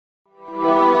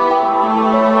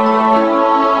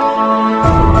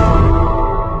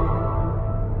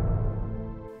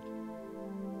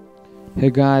Hey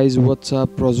guys, what's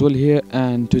up? Roswell here,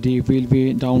 and today we'll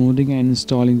be downloading and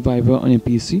installing Viber on a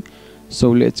PC. So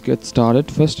let's get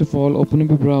started. First of all, open up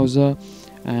your browser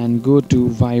and go to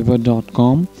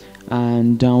viber.com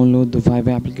and download the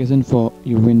Viber application for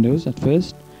your Windows at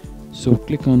first. So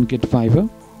click on Get Viber.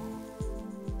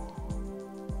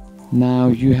 Now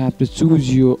you have to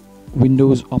choose your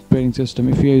Windows operating system.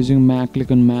 If you're using Mac, click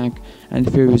on Mac, and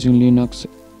if you're using Linux,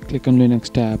 click on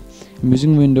Linux tab. I'm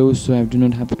using Windows, so I do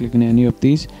not have to click on any of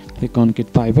these. Click on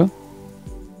Get Viber,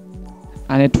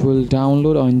 and it will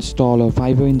download or install a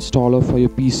Viber installer for your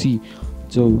PC.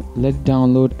 So let it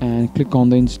download and click on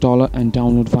the installer and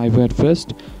download Viber at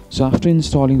first. So after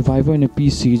installing Viber in a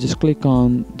PC, just click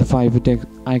on the Viber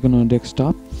icon on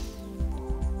desktop,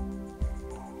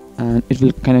 and it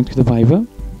will connect to the Viber.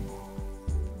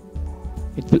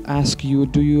 It will ask you,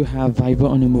 do you have Viber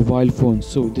on your mobile phone?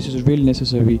 So this is really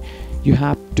necessary. You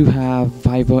have to have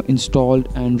Viber installed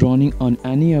and running on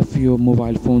any of your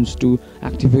mobile phones to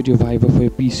activate your Viber for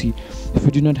your PC. If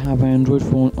you do not have an Android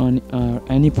phone on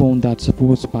any phone that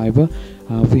supports Viber,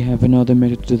 we have another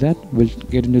method to that. We'll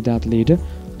get into that later.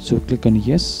 So click on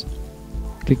yes,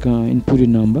 click on input your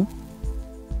number,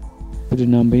 put your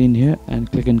number in here and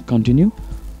click on continue.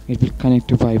 It will connect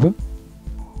to Viber.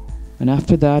 And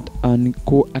after that, an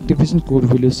activation code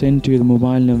will be sent to your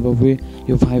mobile number where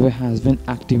your Viber has been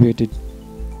activated.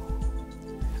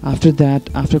 After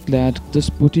that,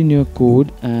 just put in your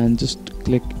code and just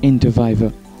click into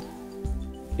Viber.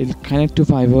 It'll connect to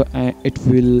Viber and it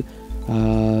will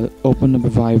open up a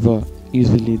Viber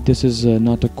easily. This is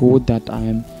not a code that I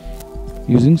am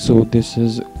using, so this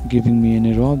is giving me an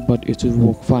error, but it should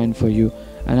work fine for you.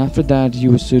 And after that,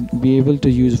 you should be able to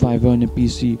use Viber on a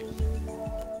PC.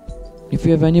 If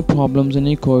you have any problems,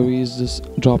 any queries,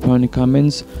 just drop down in the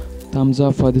comments. Thumbs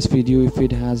up for this video if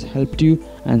it has helped you,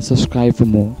 and subscribe for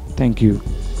more. Thank you.